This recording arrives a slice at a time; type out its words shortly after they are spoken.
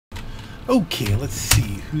Okay, let's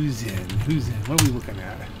see who's in. Who's in? What are we looking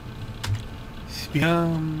at?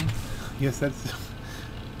 Yes, that's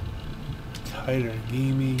Tighter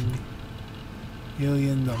Gaming.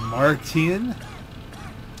 Alien the Martian.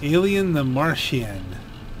 Alien the Martian.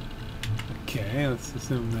 Okay, let's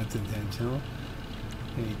assume that's intentional.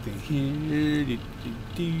 Anything here?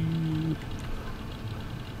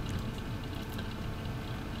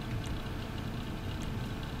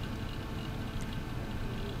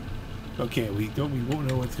 Okay, we won't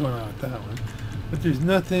know what's going on with that one. But there's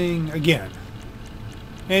nothing again.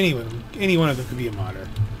 Any one of them could be a modder.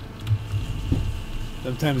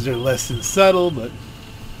 Sometimes they're less than subtle, but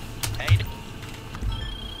Hey.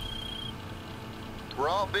 We're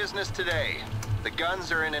all business today. The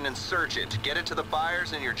guns are in an insurgent. Get it to the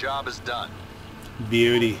buyers and your job is done.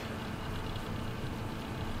 beauty.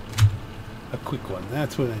 A quick one,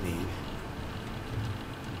 that's what I need.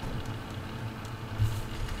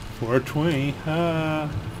 420,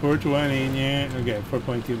 420, yeah, okay,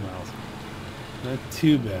 4.2 miles. Not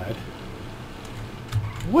too bad.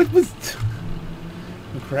 What was...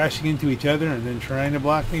 We're crashing into each other and then trying to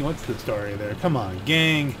block me? What's the story there? Come on,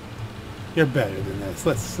 gang. You're better than this.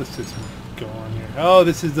 Let's just go on here. Oh,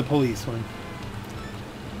 this is the police one.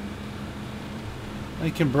 I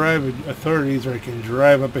can bribe authorities or I can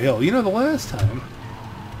drive up a hill. You know, the last time...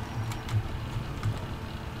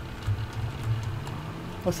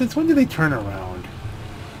 Well, since when do they turn around?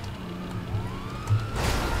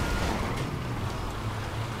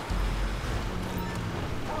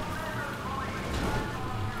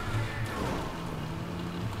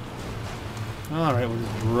 Alright, we'll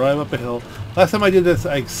just drive up a hill. Last time I did this,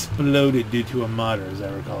 I exploded due to a modder, as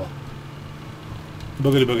I recall.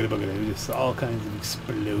 Boogity, boogity, boogity. Just all kinds of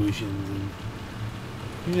explosions. And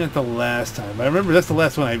maybe not the last time, but I remember that's the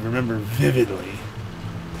last one I remember vividly.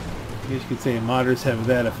 I guess you could say modders have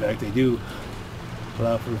that effect. They do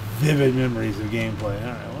allow for vivid memories of gameplay.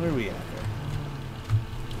 Alright, where are we at here?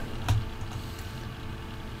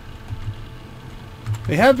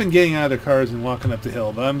 They have been getting out of their cars and walking up the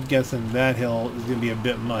hill, but I'm guessing that hill is going to be a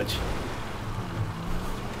bit much.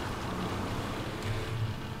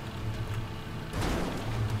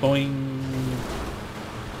 Boing.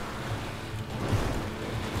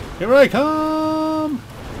 Here I come!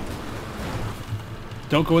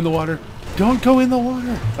 Don't go in the water. Don't go in the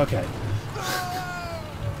water! Okay.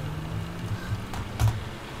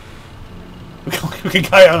 Look at a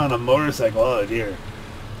guy out on a motorcycle. Oh dear.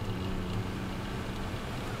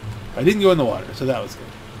 I didn't go in the water, so that was good.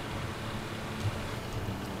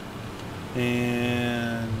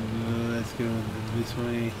 And let's go this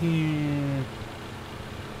way here.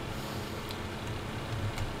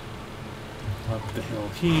 Up the hill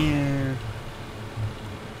here.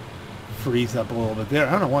 Freeze up a little bit there.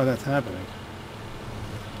 I don't know why that's happening.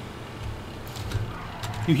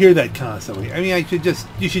 You hear that constantly. I mean, you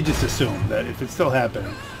should just assume that if it's still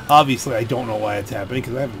happening. Obviously, I don't know why it's happening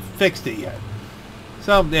because I haven't fixed it yet.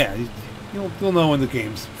 So, yeah, you'll know when the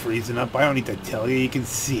game's freezing up. I don't need to tell you. You can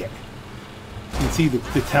see it. You can see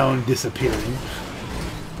the town disappearing.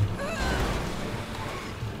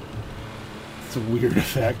 It's a weird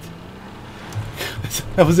effect.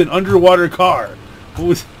 That was an underwater car. What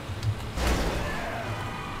was...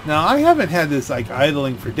 Now, I haven't had this, like,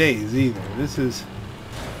 idling for days, either. This is...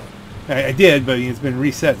 I did, but it's been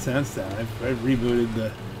reset since then. I've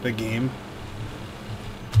rebooted the game.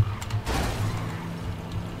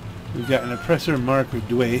 We've got an oppressor mark with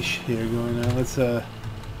Dwaish here going on. Let's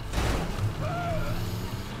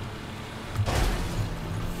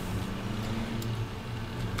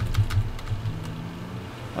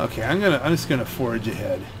okay, I'm just gonna forge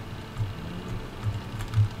ahead.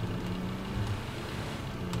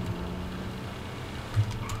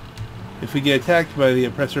 If we get attacked by the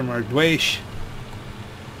oppressor mark Dwaish,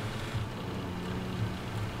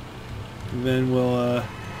 then we'll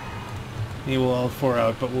all 4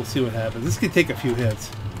 out, but we'll see what happens. This could take a few hits.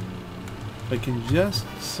 If I can just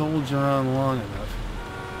soldier on long enough.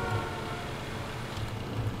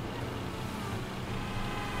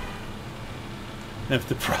 If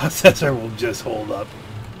the processor will just hold up.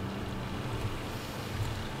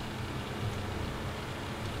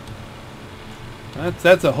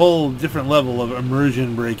 That's a whole different level of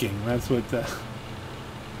immersion breaking. That's what...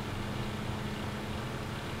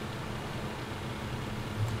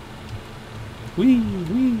 Wee,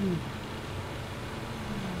 wee.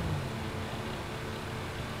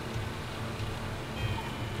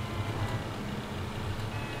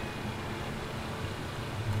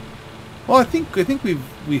 Well, I think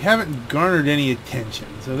we haven't garnered any attention,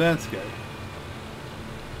 so that's good.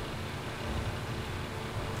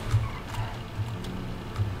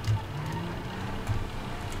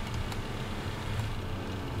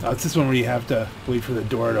 Oh, it's this one where you have to wait for the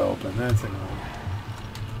door to open. That's annoying.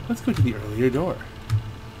 Let's go to the earlier door.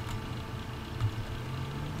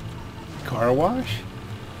 Car wash?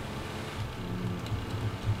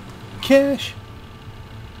 Cash?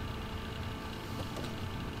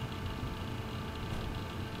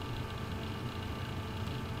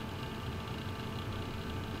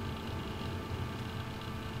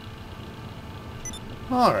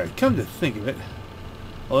 Alright, come to think of it.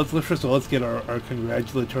 Well, first of all, let's get our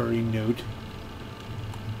congratulatory note.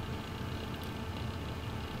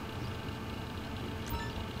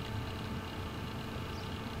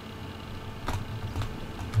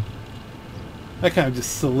 That kind of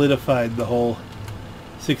just solidified the whole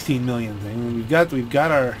 16 million thing. We've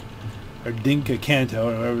got our Dinka Canto,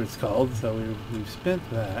 or whatever it's called, so we've spent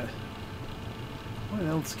that. What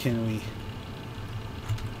else can we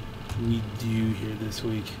do here this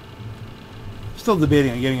week? Still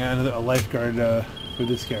debating on getting a lifeguard for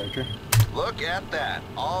this character. Look at that.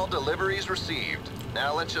 All deliveries received.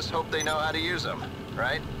 Now let's just hope they know how to use them,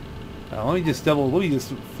 right? Let me just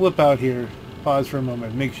flip out here, pause for a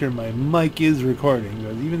moment, make sure my mic is recording,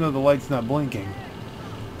 because even though the light's not blinking,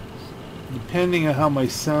 depending on how my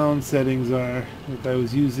sound settings are, if I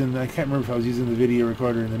can't remember if I was using the video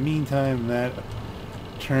recorder in the meantime, that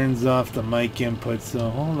turns off the mic input. So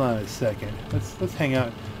hold on a second. Let's hang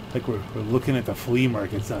out like we're looking at the flea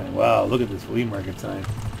market sign. Wow, look at this flea market sign.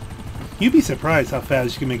 You'd be surprised how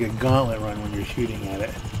fast you can make a gauntlet run when you're shooting at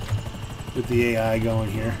it with the AI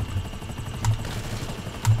going here.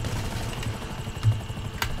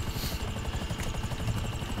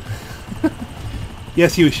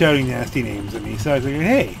 Yes, he was shouting nasty names at me, so I was thinking,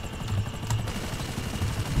 hey.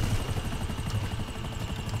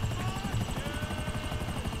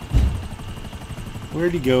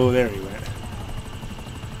 Where'd he go? There he went.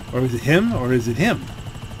 Or is it him? Or is it him?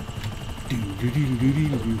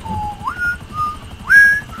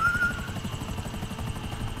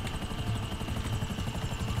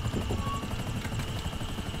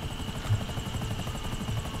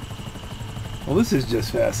 Well, this is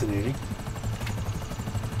just fascinating.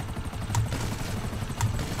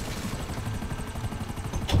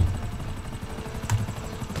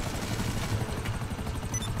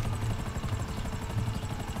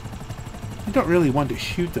 I don't really want to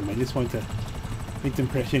shoot them, I just want to make them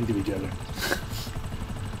crash into each other.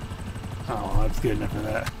 Oh, that's good enough for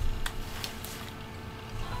that.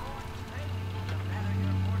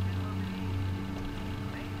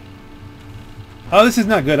 Oh, this is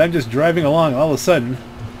not good. I'm just driving along, all of a sudden,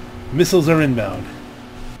 missiles are inbound.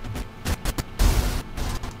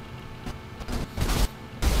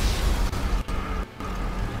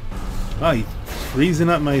 Oh, he's freezing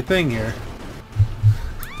up my thing here.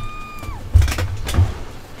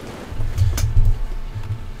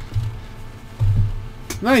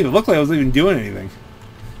 Not even look like I was even doing anything.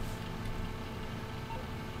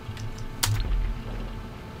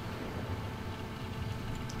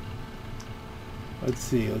 Let's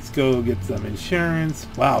see. Let's go get some insurance.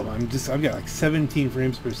 Wow, I've got like 17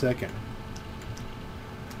 frames per second.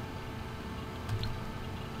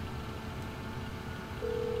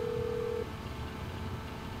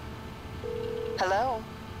 Hello,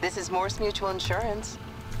 this is Morse Mutual Insurance.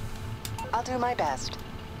 I'll do my best.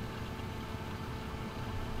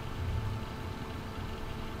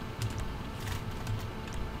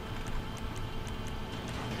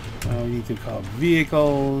 We need to call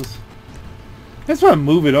vehicles. I just want to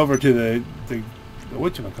move it over to the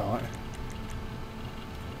whatchamacallit.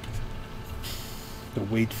 To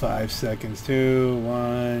wait 5 seconds. 2,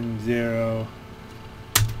 1, 0.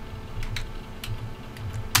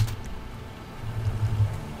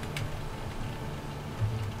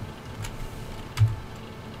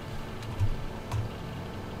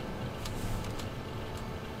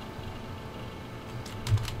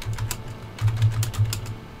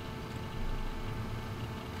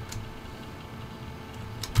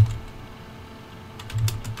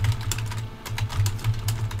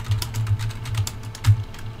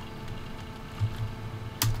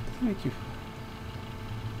 Thank you.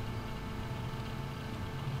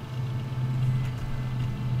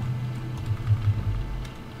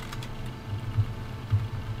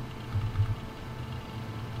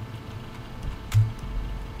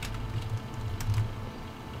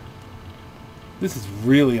 This is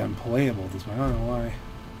really unplayable, this one. I don't know why.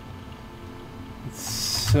 It's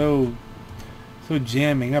so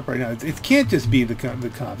jamming up right now. It can't just be the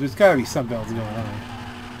cops. There's got to be something else going on.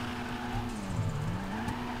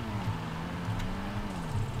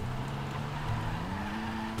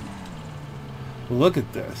 Look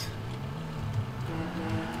at this.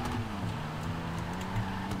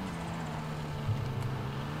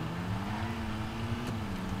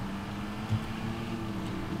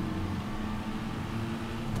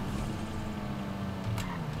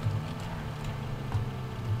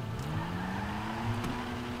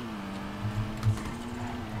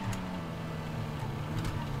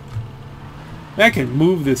 I can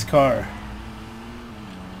move this car.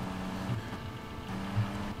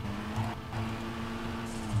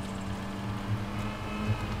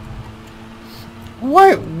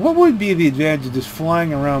 What would be the advantage of just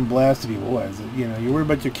flying around blasting people? What is it? You know, you worry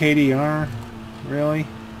about your KDR? Really?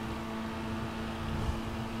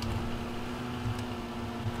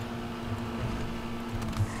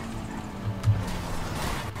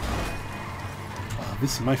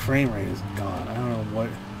 My frame rate is gone. I don't know what.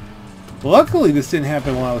 Luckily, this didn't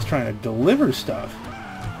happen while I was trying to deliver stuff.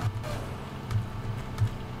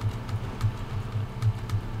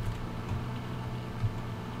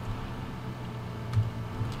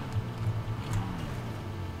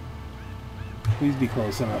 Please be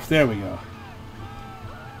close enough. There we go.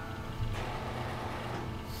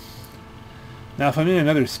 Now, if I'm in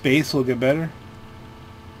another space, will it get better?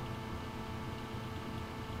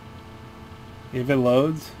 If it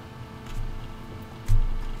loads?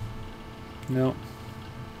 No.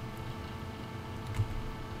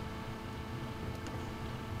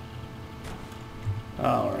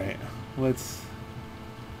 Alright. Let's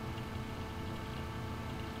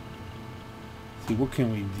see, what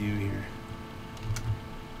can we do here?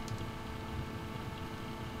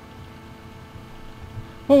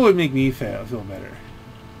 What would make me feel better?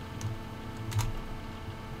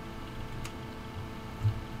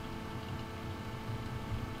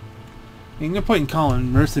 Ain't no point in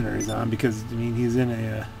calling mercenaries on because, I mean, he's in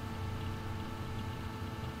a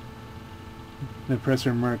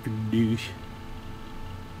oppressor mark douche.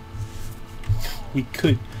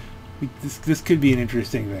 This could be an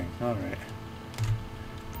interesting thing. All right.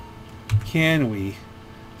 Can we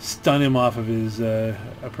stun him off of his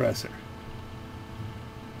oppressor?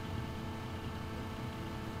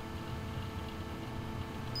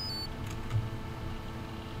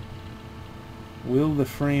 Will the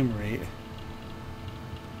frame rate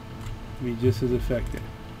be just as effective?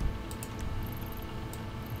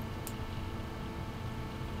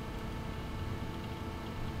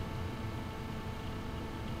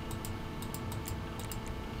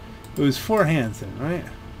 It was 4 hands then, right?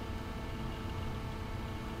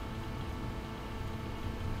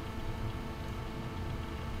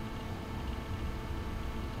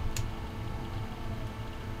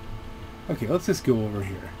 Okay, let's just go over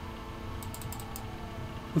here.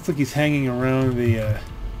 Looks like he's hanging around the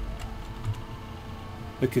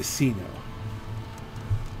casino.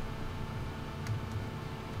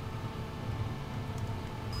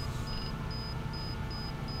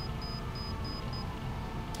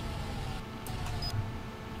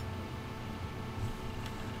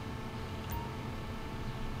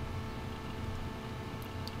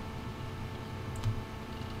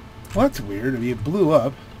 Well, that's weird. I mean, it blew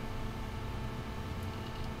up.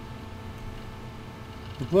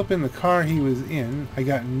 It blew up in the car he was in. I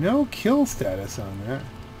got no kill status on that.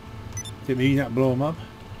 Did it maybe not blow him up?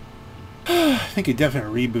 I think a definite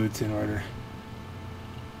reboot's in order.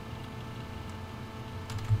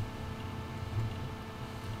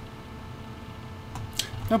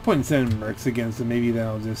 No point in sending mercs against him. Maybe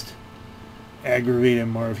that'll just aggravate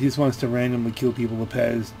him more. If he just wants to randomly kill people to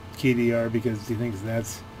pad his KDR because he thinks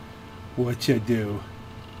that's what you do.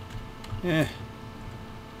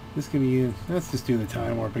 This could be. Let's just do the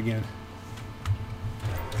time warp again.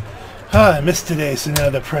 I missed today, so now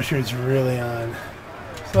the pressure is really on.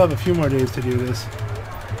 Still have a few more days to do this.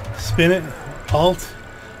 Spin it, Alt,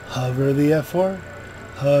 hover the F4,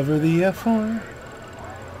 hover the F4,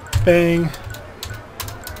 bang.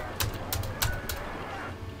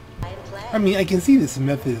 I mean, I can see this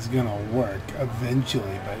method is gonna work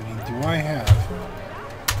eventually, but I mean, do I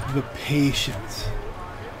have the patience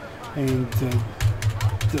and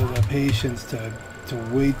the patience to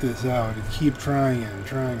wait this out and keep trying and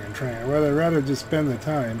trying and trying? I'd rather just spend the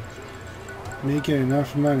time making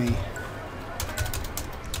enough money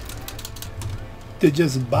to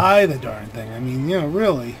just buy the darn thing. I mean, you know,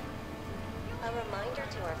 really. A reminder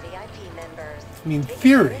to our VIP members. I mean,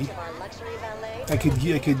 theory, I could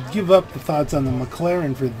give up the thoughts on the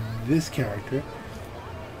McLaren for this character.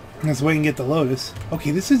 Let's wait and get the Lotus.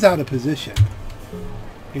 Okay, this is out of position.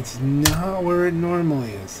 It's not where it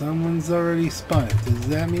normally is. Someone's already spun it. Does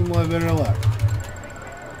that mean we'll have better luck?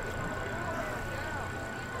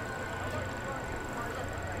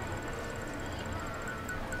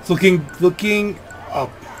 It's looking up.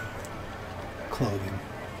 Clothing.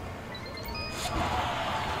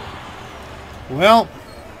 Well,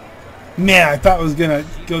 man, I thought it was gonna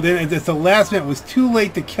go then. It's the last minute. It was too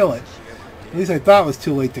late to kill it. At least I thought it was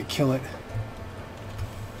too late to kill it.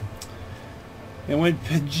 It went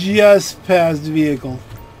just past the vehicle.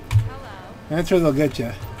 Hello. That's where they'll get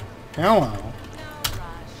you. Hello. No rush.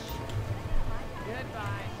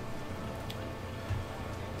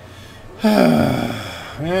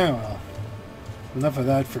 Yeah, well. Enough of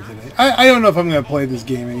that for today. I don't know if I'm going to play this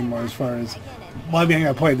game anymore as far as... Well, I mean, I'm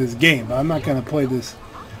going to play this game, but I'm not going to play this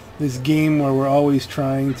game where we're always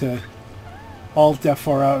trying to alt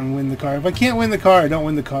F4 out and win the car. If I can't win the car, I don't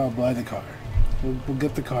win the car, I'll buy the car. We'll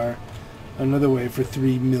get the car another way for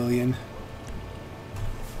 $3 million.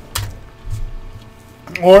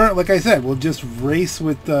 Or, like I said, we'll just race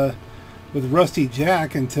with Rusty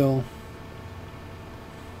Jack until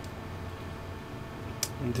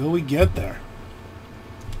we get there.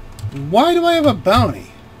 Why do I have a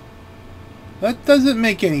bounty? That doesn't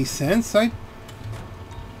make any sense.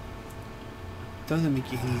 Doesn't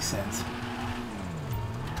make any sense.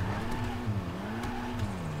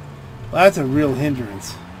 Well, that's a real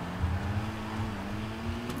hindrance.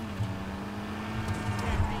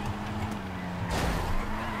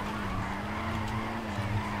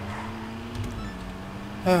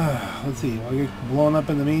 Let's see. Will I get blown up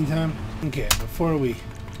in the meantime? Okay, before we...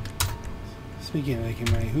 Speaking of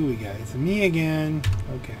making money, who we got? It's me again.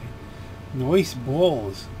 Okay. Noise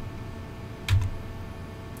balls.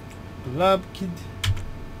 Blob kid.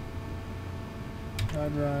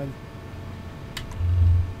 Rod.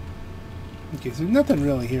 Okay, so nothing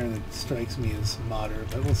really here that strikes me as modern,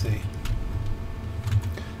 but we'll see.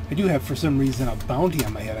 I do have, for some reason, a bounty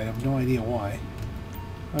on my head. I have no idea why.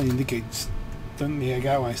 I don't even think I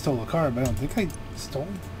got when I stole a car, but I don't think I stole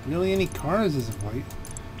really any cars as of late.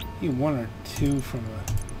 Maybe one or two from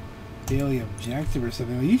a daily objective or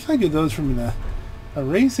something. I usually do those from a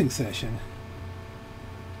racing session.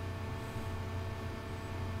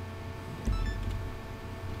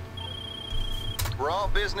 We're all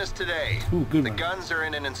business today. Ooh, good the one. guns are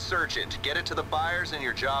in an insurgent. Get it to the buyers and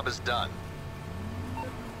your job is done.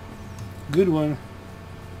 Good one.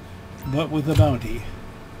 But with a bounty.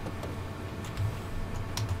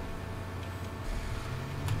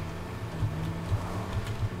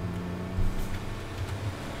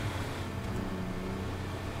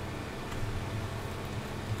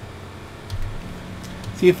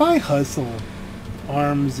 See, if I hustle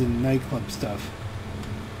arms and nightclub stuff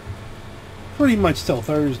pretty much till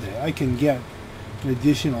Thursday, I can get an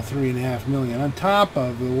additional $3.5 million on top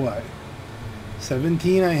of the what?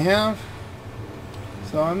 17 I have?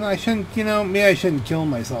 So I shouldn't, maybe I shouldn't kill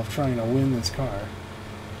myself trying to win this car.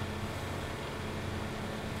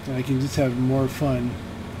 And I can just have more fun.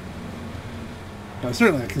 Now,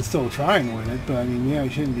 certainly I can still try and win it, but I mean, I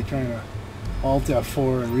shouldn't be trying to Alt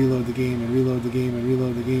F4 and reload the game and reload the game and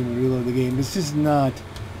reload the game and reload the game. It's just not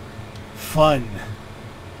fun.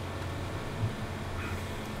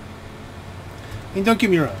 I mean, don't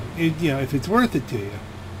get me wrong. If it's worth it to you,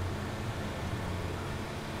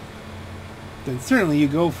 then certainly you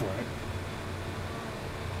go for it.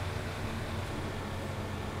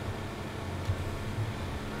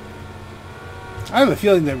 I have a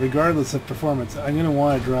feeling that regardless of performance, I'm going to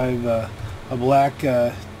want to drive a black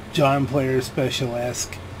John Player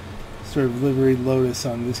Special-esque sort of liveried Lotus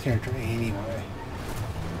on this character anyway.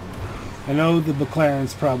 I know the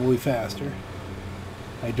McLaren's probably faster.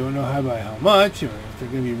 I don't know by how much, or if they're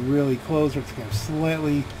going to be really close, or if it's going to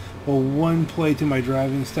slightly, well, one play to my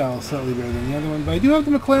driving style is slightly better than the other one, but I do have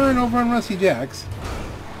the McLaren over on Rusty Jack's.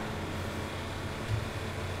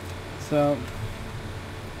 So...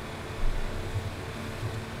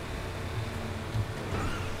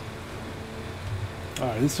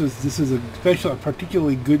 Alright, this was a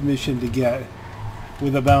particularly good mission to get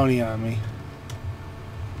with a bounty on me.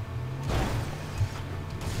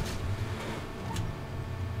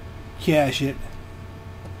 Cash it.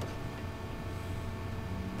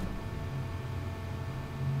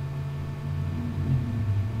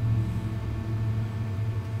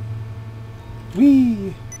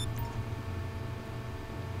 Whee!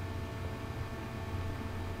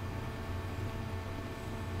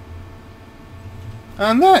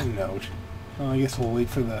 On that note, I guess we'll wait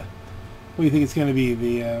for the... What do you think it's going to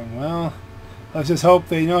be? Well, let's just hope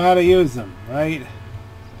they know how to use them, right?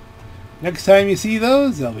 Next time you see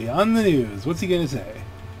those, they'll be on the news. What's he going to say?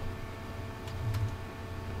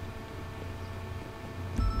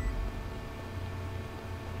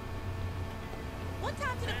 What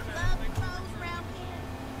time to the club close around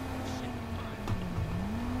here?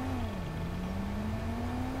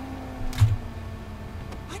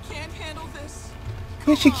 I can't handle this.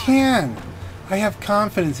 Yes, you can. I have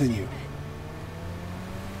confidence in you.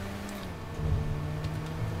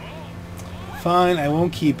 Fine, I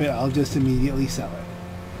won't keep it. I'll just immediately sell it.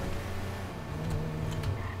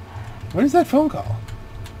 What is that phone call?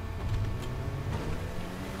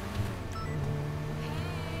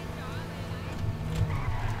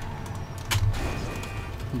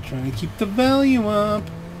 I'm trying to keep the value up.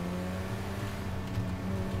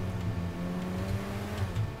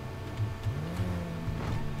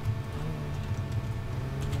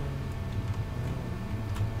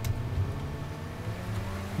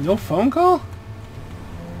 No phone call?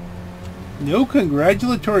 No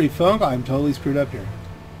congratulatory phone call? I'm totally screwed up here.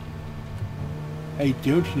 I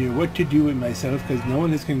don't know what to do with myself because no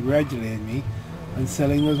one has congratulated me on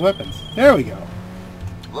selling those weapons. There we go.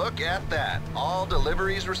 Look at that. All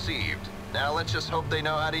deliveries received. Now let's just hope they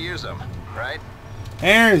know how to use them, right?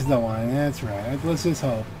 There's the one. That's right. Let's just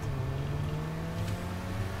hope.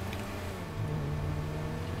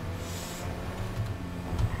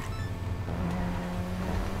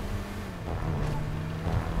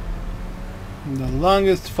 The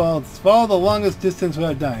longest fall the longest distance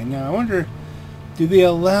without dying. Now I wonder, do they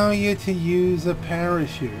allow you to use a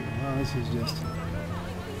parachute? Well, this is just...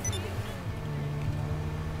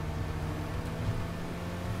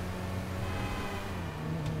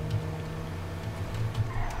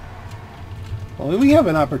 Well, we have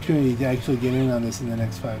an opportunity to actually get in on this in the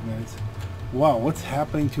next 5 minutes. Wow, what's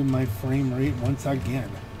happening to my frame rate once again?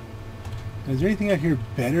 Is there anything out here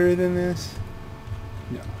better than this?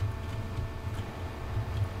 No.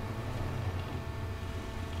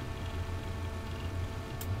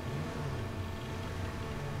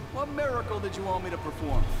 What miracle did you want me to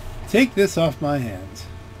perform? Take this off my hands.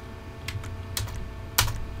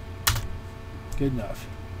 Good enough.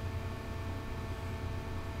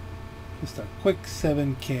 Just a quick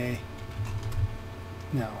 7K.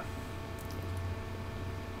 Now.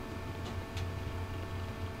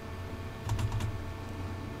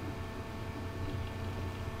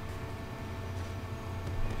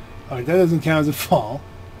 Alright, that doesn't count as a fall.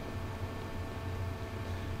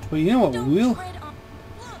 But you know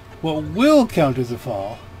what will count as a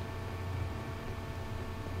fall?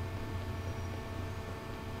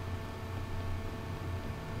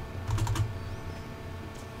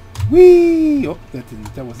 Whee! Oh,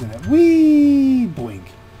 that wasn't it. Whee! Boink.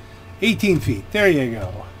 18 feet. There you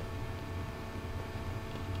go.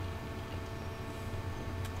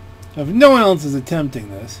 If no one else is attempting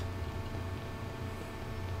this.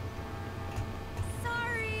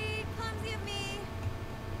 Sorry, clumsy of me.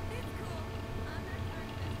 It's cool. I'm not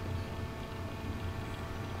trying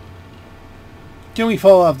to... Can we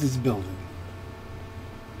fall off this building?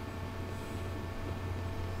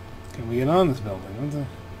 Can we get on this building? What's the...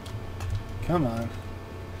 Come on.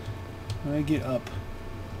 How do I get up?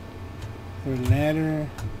 Is there a ladder?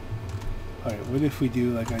 Alright, what if we do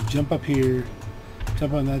like I jump up here,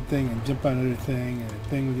 jump on that thing, and jump on another thing, and a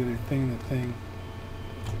thing with the other thing, and a thing.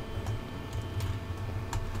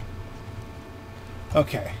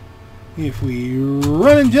 Okay. If we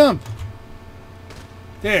run and jump.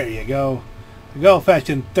 There you go. The good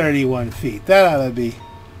old-fashioned 31 feet. That ought to be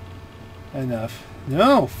enough.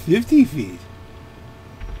 No, 50 feet.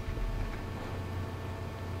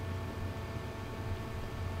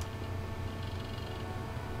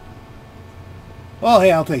 Well,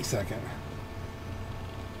 hey, I'll take second.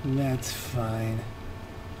 That's fine.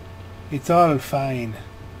 It's all fine.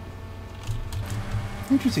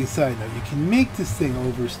 Interesting side note, you can make this thing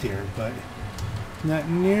oversteer, but not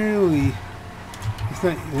nearly... It's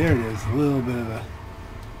not... There it is, a little bit of a...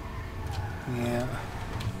 Yeah.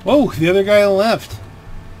 Whoa, the other guy left.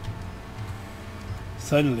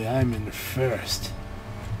 Suddenly I'm in first.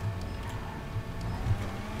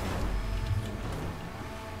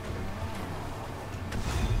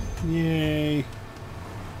 Yay.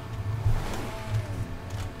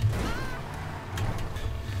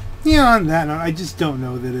 Yeah, on that note, I just don't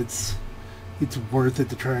know that it's worth it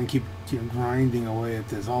to try and keep grinding away at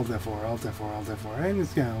this. Alt F4, Alt F4, Alt F4. I'm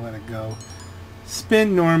just gonna let it go.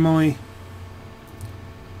 Spin normally.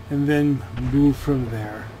 And then move from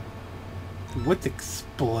there. What's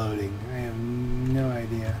exploding? I have no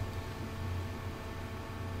idea.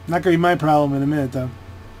 Not gonna be my problem in a minute, though.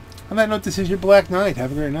 On that note, this is your Black Knight.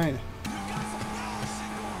 Have a great night.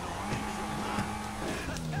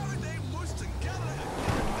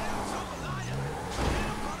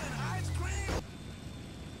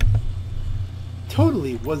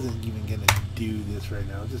 Totally wasn't even going to do this right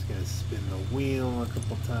now. I was just going to spin the wheel a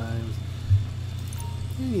couple times.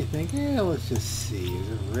 And you think, yeah, let's just see. Is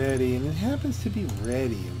it ready? And it happens to be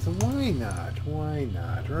ready. And so why not? Why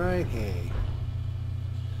not? Right? Hey.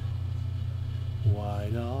 Why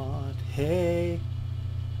not? Hey.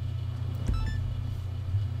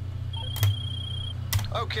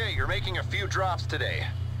 Okay, you're making a few drops today.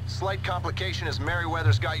 Slight complication is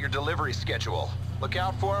Merryweather's got your delivery schedule. Look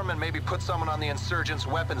out for him and maybe put someone on the insurgents'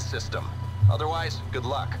 weapons system. Otherwise, good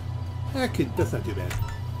luck. That's not too bad.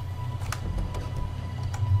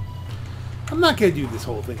 I'm not going to do this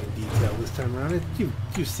whole thing in detail this time around.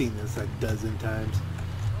 You've seen this a dozen times.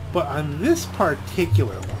 But on this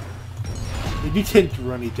particular one, they do tend to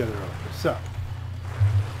run each other over. So,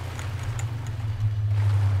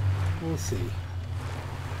 We'll see.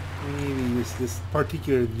 Maybe this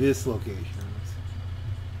particular location.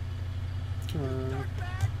 Come on.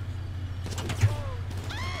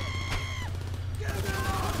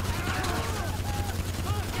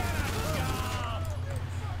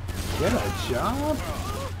 Get a job?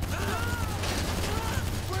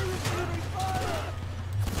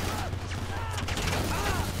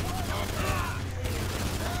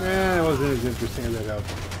 It wasn't as interesting as I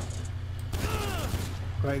hoped.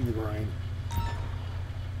 Right in the groin.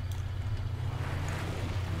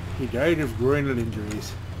 He died of groinal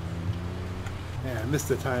injuries. Yeah, I missed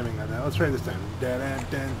the timing on that. Let's try this time.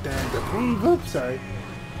 Oops, sorry.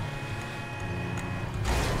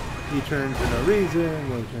 He turned for no reason.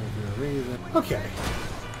 He turned for no reason. Okay.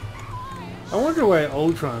 I wonder why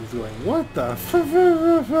Ultron's going, what the f.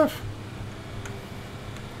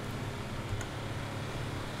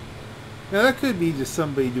 Now that could be just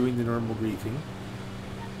somebody doing the normal griefing.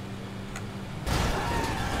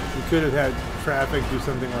 You could have had traffic do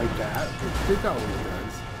something like that, which it always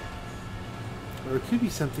does. Or it could be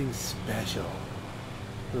something special,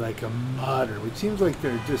 like a modder, which seems like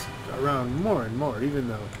they're just around more and more, even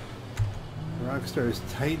though Rockstar is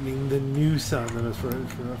tightening the noose on them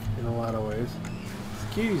in a lot of ways.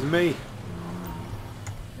 Excuse me.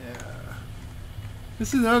 Yeah.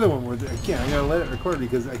 This is another one where, again, I'm going to let it record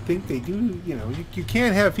because I think they do, you know, you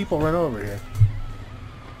can't have people run over here.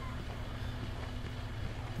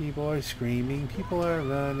 People are screaming, people are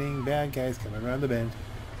running, bad guys coming around the bend.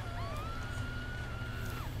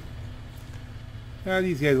 Now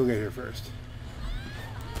these guys will get here first.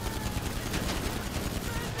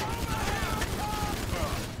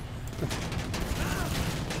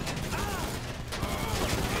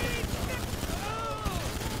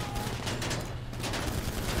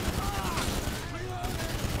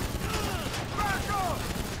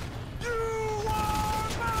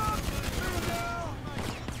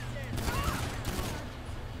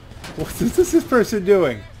 What is this person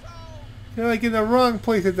doing? They're like in the wrong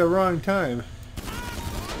place at the wrong time.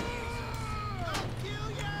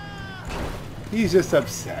 He's just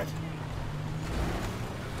upset.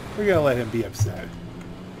 We're gonna let him be upset.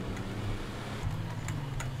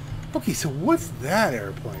 Okay, so what's that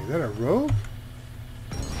airplane? Is that a rogue?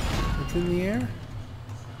 It's in the air?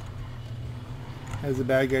 As the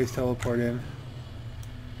bad guys teleport in.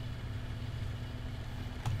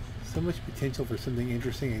 So much potential for something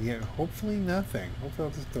interesting, and yet hopefully nothing. Hopefully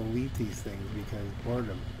I'll just delete these things because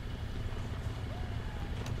boredom.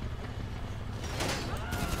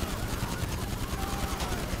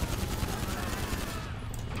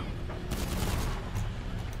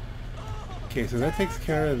 Okay, so that takes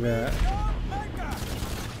care of that.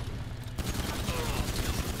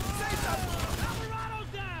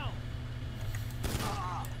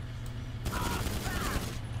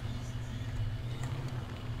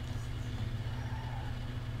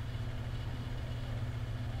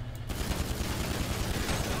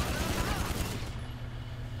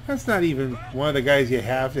 That's not even one of the guys you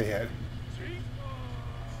have to hit.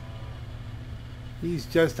 He's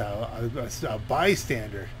just a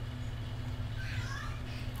bystander.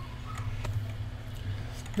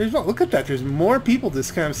 There's look at that. There's more people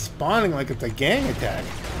just kind of spawning like it's a gang attack.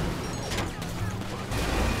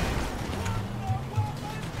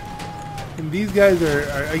 And these guys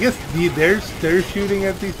are I guess they're shooting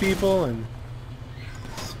at these people and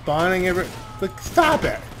spawning every. Look, stop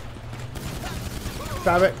it!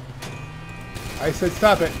 Stop it! I said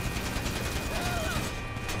stop it.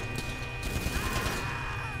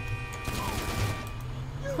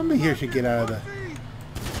 Somebody here should get out of the.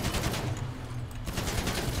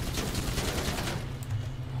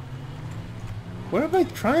 What am I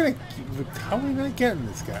trying to... How am I not getting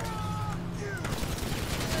this guy?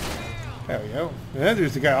 There we go. And then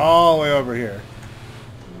there's the guy all the way over here.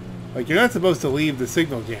 Like, you're not supposed to leave the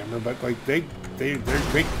signal jammer, but like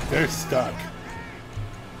they're stuck.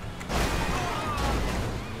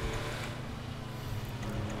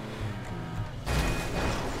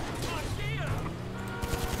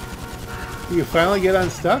 You finally get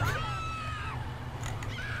unstuck?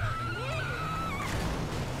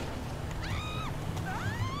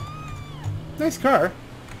 Nice car.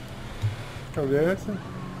 Over there, that's it.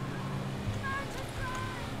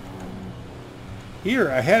 Here,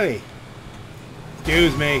 a heli.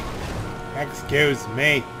 Excuse me. Excuse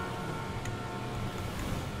me.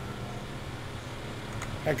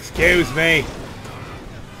 Excuse me.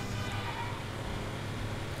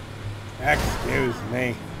 Excuse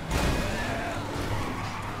me.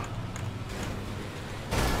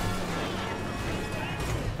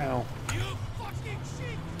 Ow.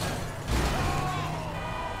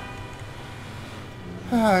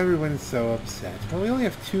 Ah, everyone's so upset. Well, we only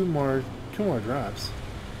have two more drops.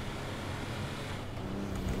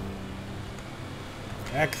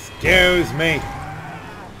 Excuse me.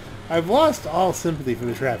 I've lost all sympathy for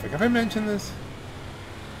the traffic. Have I mentioned this?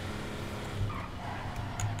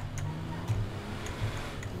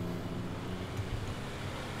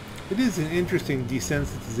 It is an interesting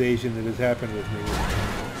desensitization that has happened with me.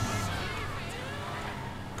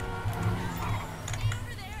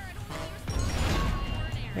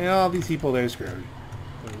 And all these people, they're screwed.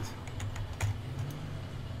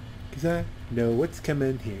 Because I know what's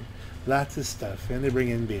coming here. Lots of stuff. And they bring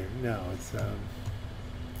in beer. No, it's,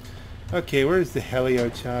 okay, where's the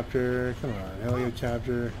helichopter? Come on,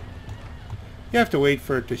 helichopter. You have to wait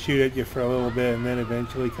for it to shoot at you for a little bit and then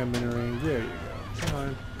eventually come in range. There you go. Come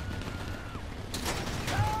on.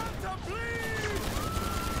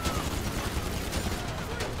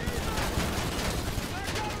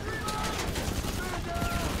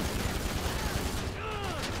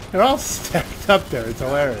 They're all stacked up there. It's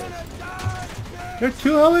hilarious. There are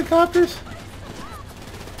two helicopters?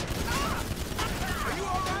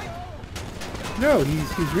 No,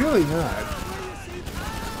 he's really not.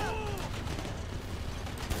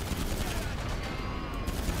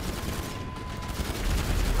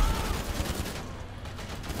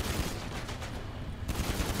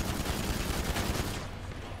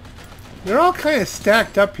 They're all kind of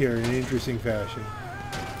stacked up here in an interesting fashion.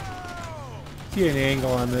 See an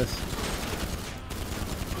angle on this.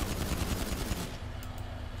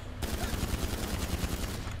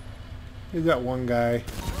 We've got one guy.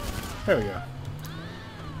 There we go.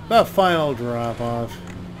 The final drop off.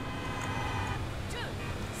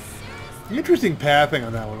 Interesting pathing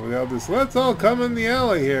on that one without this. Let's all come in the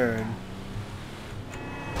alley here. And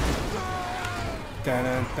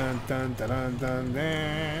dun dun dun dun dun dun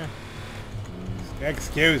dun.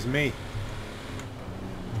 Excuse me.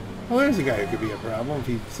 Well, there's a guy who could be a problem if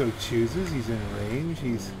he so chooses. He's in range.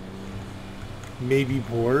 He's maybe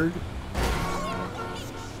bored.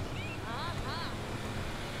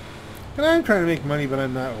 And I'm trying to make money, but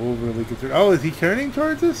I'm not overly concerned. Oh, is he turning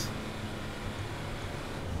towards us?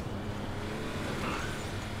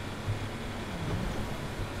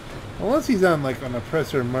 Unless he's on like an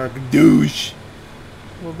oppressor mark douche.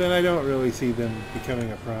 Well, then I don't really see them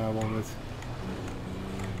becoming a problem. It's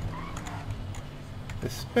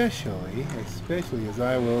especially as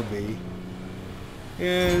I will be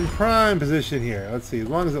in prime position here. Let's see, as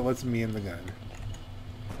long as it lets me in the gun.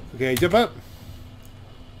 Okay, jump up.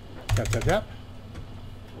 Tap, tap, tap.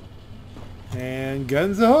 And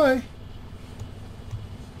guns ahoy.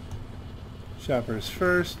 Choppers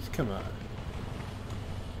first. Come on.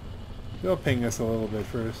 They'll ping us a little bit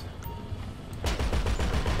first.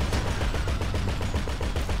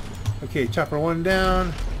 Okay, chopper one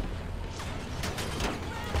down.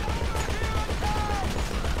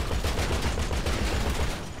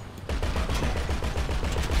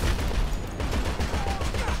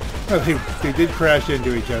 Oh, they did crash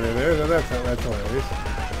into each other there. So that's hilarious.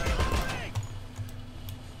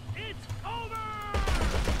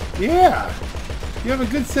 Yeah, you have a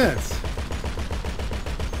good sense.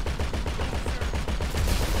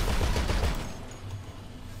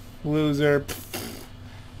 Loser.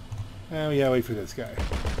 Oh yeah, wait for this guy.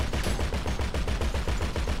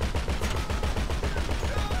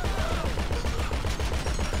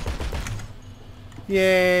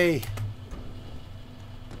 Yay!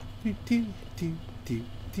 Too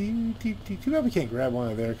bad we can't grab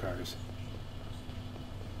one of their cars.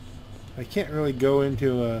 I can't really go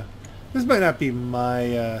into this might not be my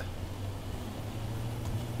that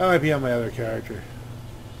might be on my other character.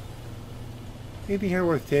 Anything here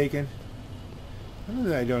worth taking? Something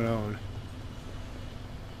that I don't own.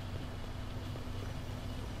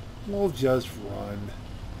 We'll just run.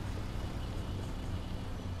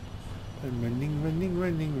 I'm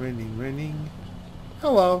running.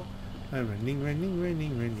 Hello. I'm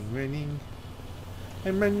running.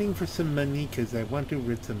 I'm running for some money because I want to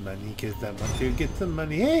rid some money because I want to get some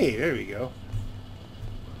money. Hey, there we go.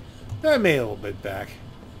 That made a little bit back.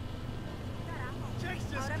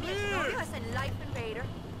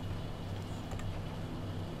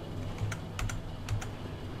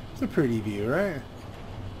 It's a pretty view, right?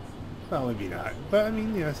 Well, maybe not. But, I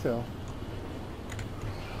mean, yeah, still.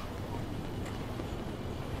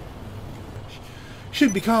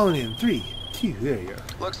 Should be calling in 3, 2, there you go.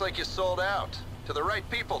 Looks like you sold out. To the right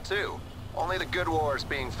people, too. Only the good wars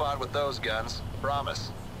being fought with those guns.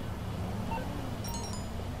 Promise.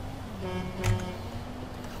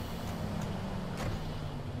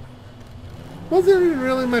 Wasn't even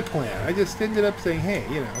really my plan. I just ended up saying, hey,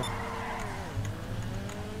 you know.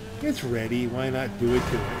 It's ready. Why not do it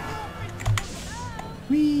to it?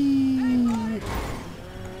 Whee!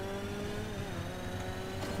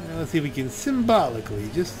 Now let's see if we can symbolically,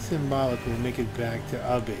 just symbolically, make it back to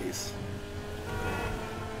our base.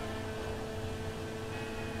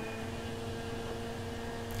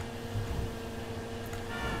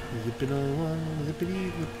 Zipping along,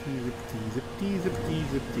 zippity, zippity, zippity, zippity, zippity,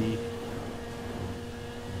 zippity.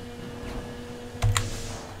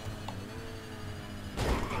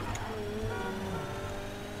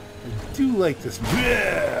 I do like this.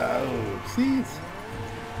 Oh, see,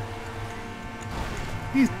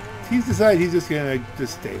 he's decided he's just gonna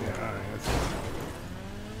just stay there. All right, that's fine.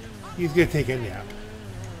 He's gonna take a nap.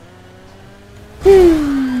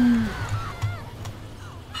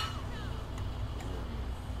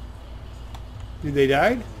 Did they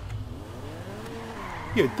die?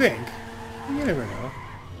 You'd think. You never know.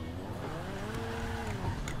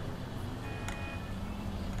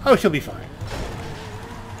 Oh, she'll be fine.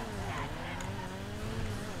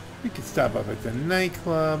 We could stop up at the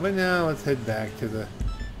nightclub, but now let's head back to the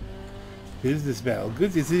business battle.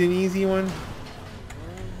 Good. Is it an easy one?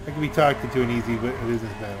 I could be talked into an easy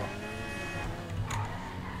business battle.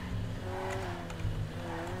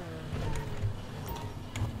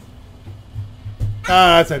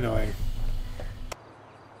 Ah, that's annoying.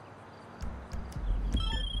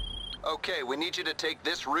 Okay, we need you to take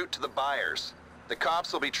this route to the buyers. The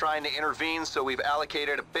cops will be trying to intervene, so we've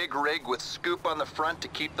allocated a big rig with scoop on the front to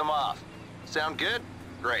keep them off. Sound good?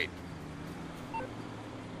 Great.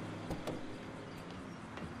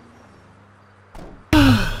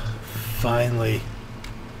 Finally.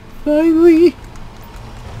 Finally!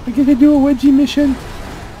 I get to do a wedgie mission.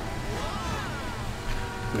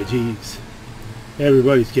 Wedgies.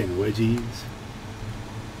 Everybody's getting wedgies.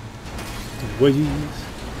 Wedgies.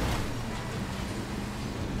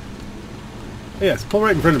 Yes, pull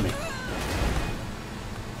right in front of me.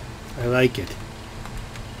 I like it.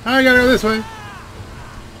 I gotta go this way.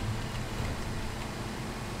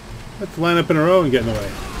 Let's line up in a row and get in the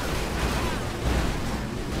way.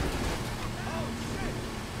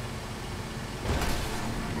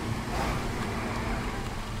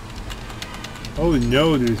 Oh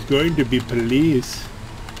no, there's going to be police.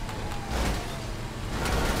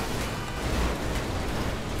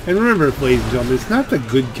 And remember, ladies and gentlemen, it's not the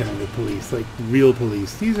good kind of police, like real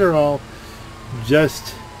police. These are all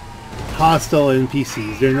just hostile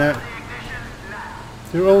NPCs.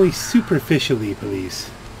 They're only superficially police.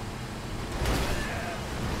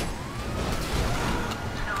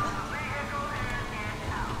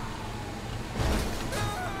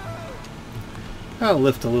 I'll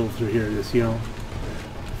lift a little through here, just, you know,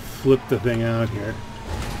 flip the thing out here.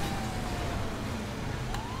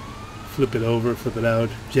 Flip it over, flip it out,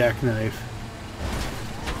 jackknife.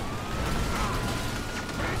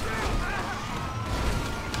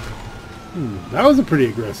 That was a pretty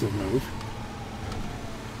aggressive move.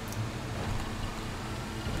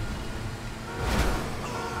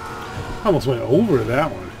 Almost went over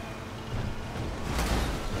that one.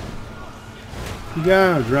 You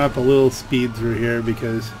gotta drop a little speed through here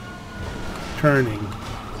because turning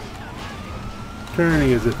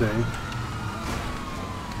is a thing.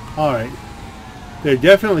 Alright. They're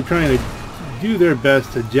definitely trying to do their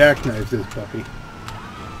best to jackknife this puppy.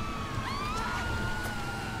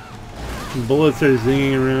 Some bullets are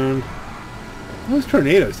zinging around. Those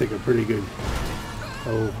tornadoes take a pretty good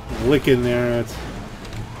lick in there. That's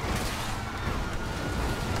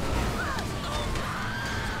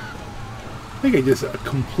I think I just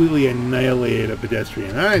completely annihilated a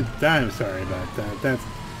pedestrian. I'm sorry about that. That's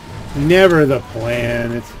never the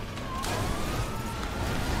plan. It's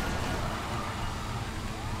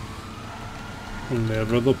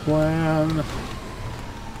never the plan.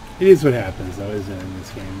 It is what happens, though, isn't it, in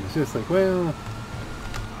this game? It's just like, well,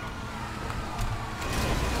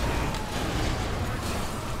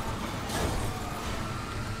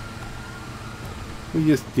 we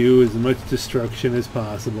just do as much destruction as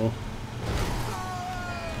possible.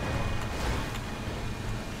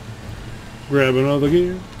 Grab another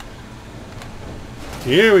gear.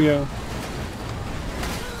 Here we go.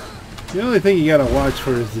 The only thing you gotta watch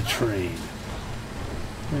for is the train.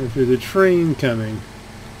 And if there's a train coming,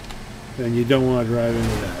 then you don't want to drive into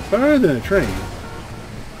that. But other than a train,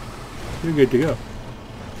 you're good to go.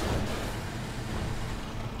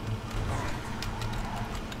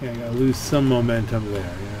 Yeah, I gotta lose some momentum there,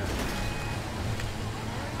 yeah.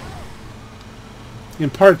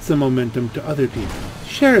 Impart some momentum to other people.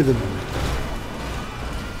 Share the momentum.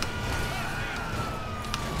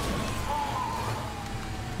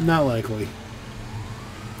 Not likely.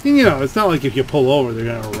 And, you know, it's not like if you pull over, they're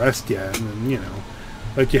going to arrest you and then, you know,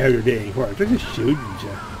 let you have your day in court. They're just shooting you.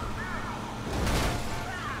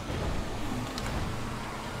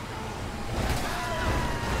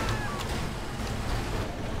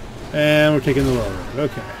 And we're taking the low road.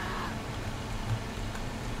 Okay.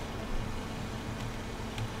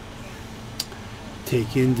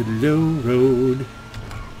 Taking the low road.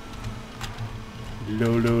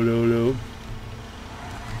 Low, low, low, low.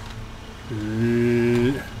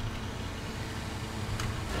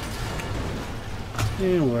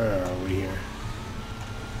 And where are we here?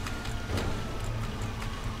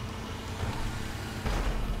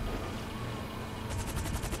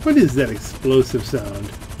 What is that explosive sound?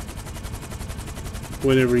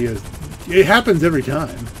 Whenever he has... It happens every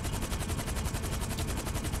time.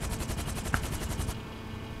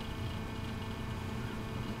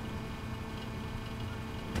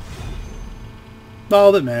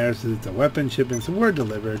 All that matters is it's a weapon shipments were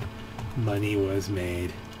delivered. Money was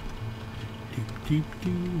made. Doop, doop,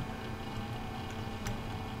 doop.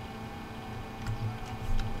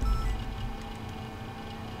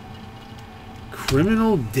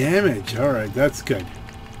 Criminal damage. Alright, that's good.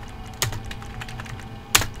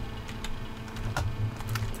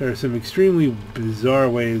 There are some extremely bizarre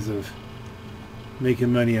ways of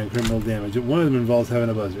making money on criminal damage. One of them involves having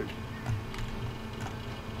a buzzard.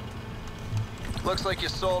 Looks like you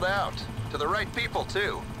sold out. To the right people,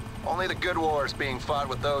 too. Only the good wars being fought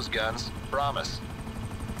with those guns. Promise.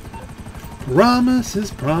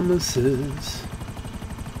 Promises, promises.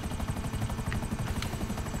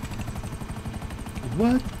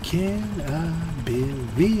 What can I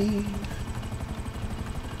believe?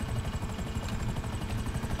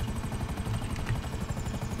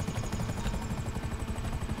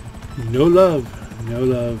 No love. No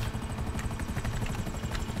love.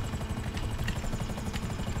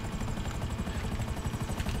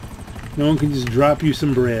 No one can just drop you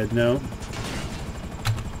some bread, no.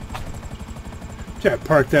 Try to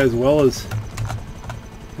park that as well as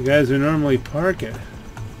the guys who normally park it.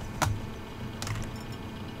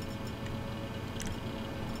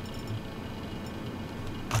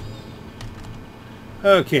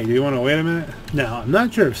 Okay, do you want to wait a minute? Now, I'm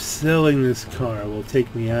not sure if selling this car will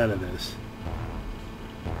take me out of this.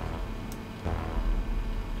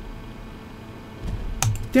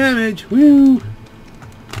 Damage! Woo!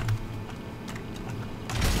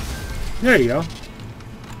 There you go.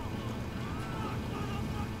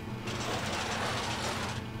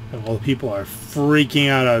 And all the people are freaking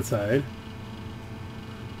out outside.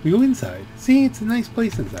 We go inside. See, it's a nice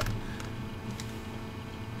place inside.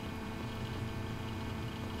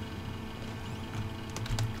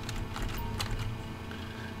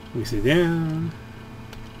 We sit down.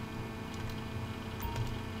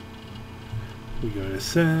 We go to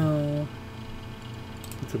sell.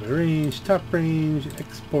 What's up, range? Top range.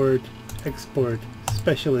 Export. Export.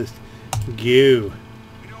 Specialist. Go.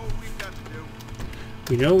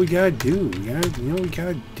 We know what we gotta do. We gotta, you know what we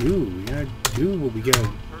gotta do. We gotta do what we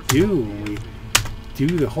gotta do. We do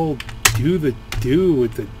the whole do the do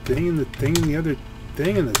with the thing and the thing and the other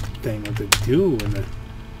thing and the thing with the do and the...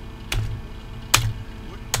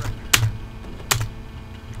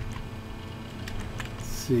 Let's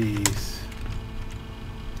see.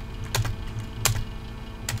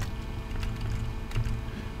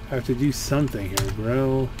 I have to do something here,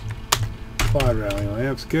 bro. Quad rally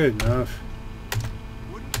lamps, good enough.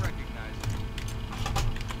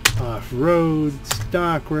 Off-road,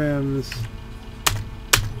 stock rims.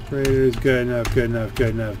 Raiders, good enough, good enough, good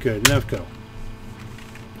enough, good enough, go.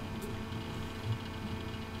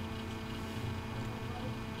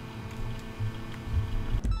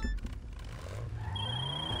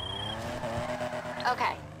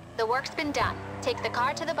 Okay, the work's been done. Take the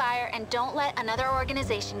car to the buyer and don't let another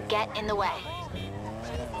organization get in the way.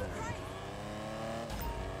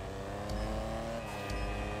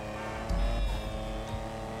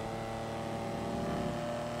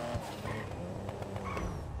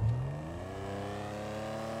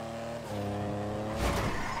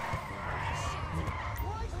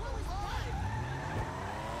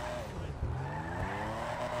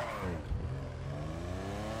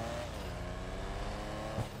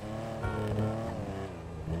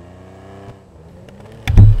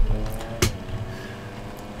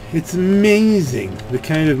 It's amazing the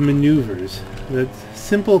kind of maneuvers that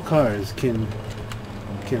simple cars can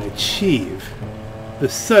achieve. The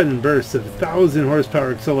sudden bursts of 1,000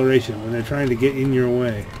 horsepower acceleration when they're trying to get in your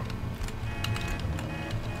way.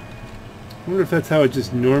 I wonder if that's how it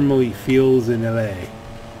just normally feels in LA.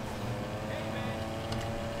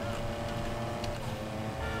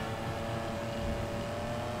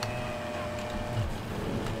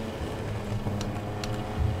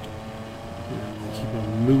 keep a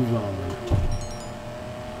move on.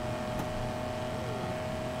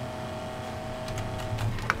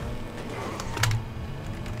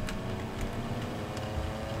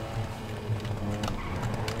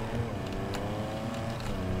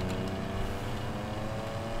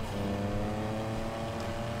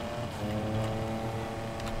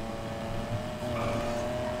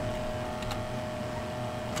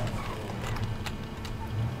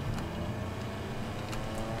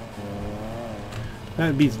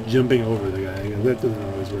 That beats jumping over the guy, because that doesn't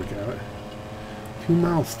always work out. 2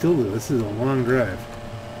 miles still though, this is a long drive.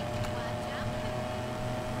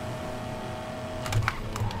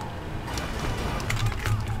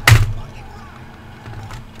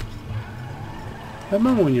 That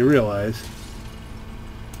moment when you realize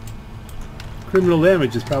criminal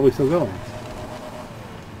damage is probably still going.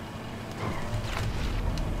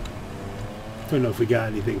 Don't know if we got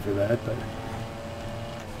anything for that, but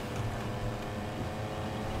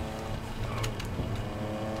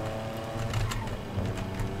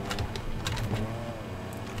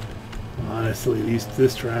honestly,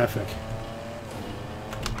 this traffic.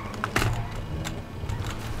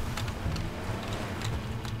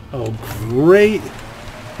 Oh, great!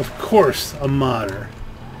 Of course, a modder.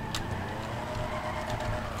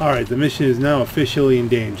 Alright, the mission is now officially in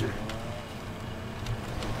danger.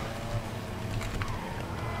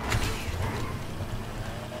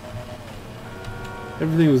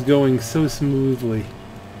 Everything was going so smoothly.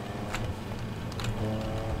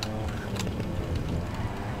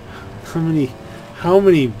 How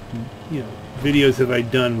many, videos have I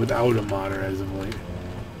done without a modder as of late?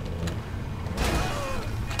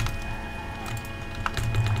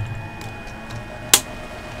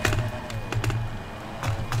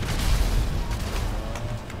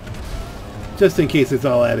 Just in case it's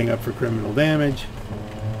all adding up for criminal damage,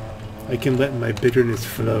 I can let my bitterness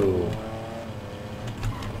flow.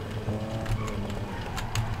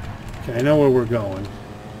 Okay, I know where we're going.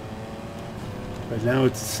 But now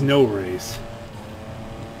it's a snow race.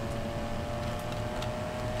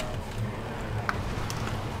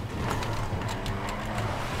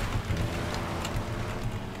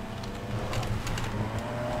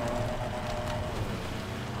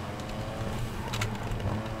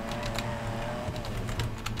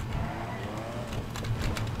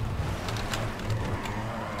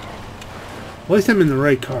 At least I'm in the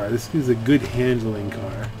right car. This is a good handling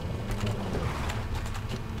car.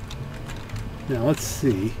 Now let's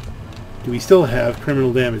see. Do we still have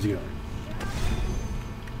criminal damage going?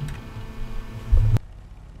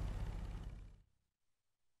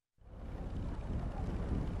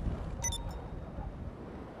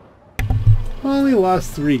 Only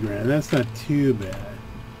lost $3,000. That's not too bad.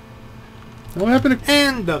 Now what happened to...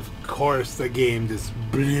 And of course the game just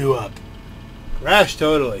blew up. Crashed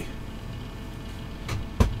totally.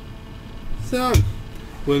 So,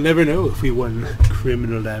 we'll never know if we won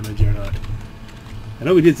criminal damage or not. I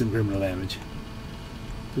know we did some criminal damage.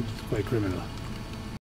 It was quite criminal.